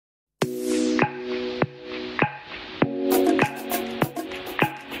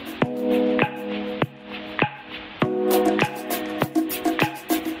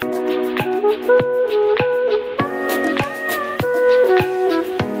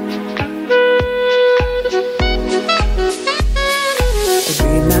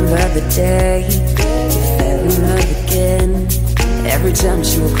day you fell in love again. Every time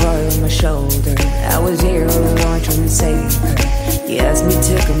she would cry on my shoulder, I was here all along trying to save her. You asked me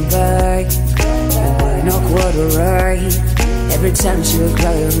to come back, and we're not quite alright. Every time she would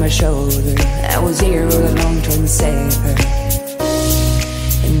cry on my shoulder, I was here all along trying to save her.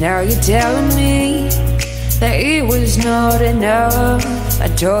 And now you're telling me that it was not enough. I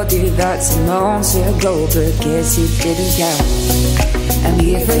told you that some months ago, but guess it didn't count. I'm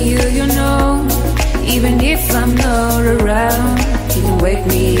here for you, you know, even if I'm not around. You can wake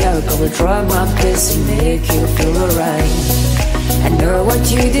me up, I will try my best to make you feel alright. I know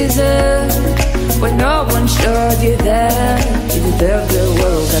what you deserve, but no one showed you that. You deserve the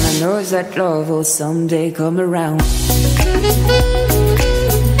world, and I know that love will someday come around.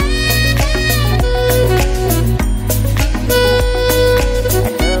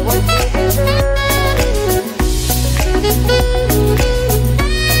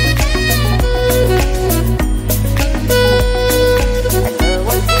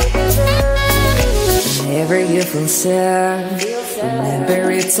 Whenever you feel sad,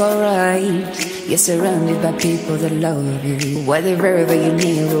 remember it's alright. You're surrounded by people that love you. Whatever you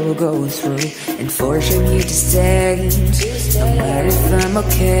need will go through and forcing you to stay. No matter if I'm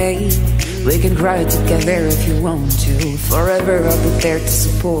okay, we can cry together if you want to. Forever I'll be there to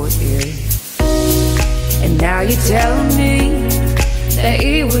support you. And now you're telling me that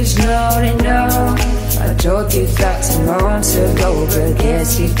it was not enough. I told you that some months ago, but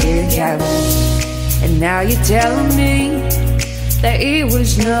guess you didn't count. And now you're telling me that it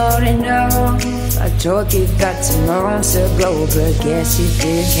was not enough. I told you that some months ago, but guess you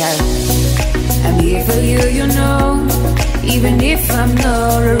didn't count. I'm here for you, you know, even if I'm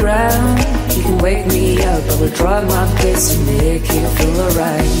not around. You can wake me up, I will try my best to make you feel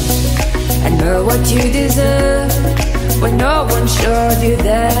alright. I know what you deserve, but no one showed you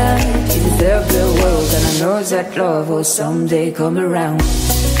that. You deserve the world, and I know that love will someday come around.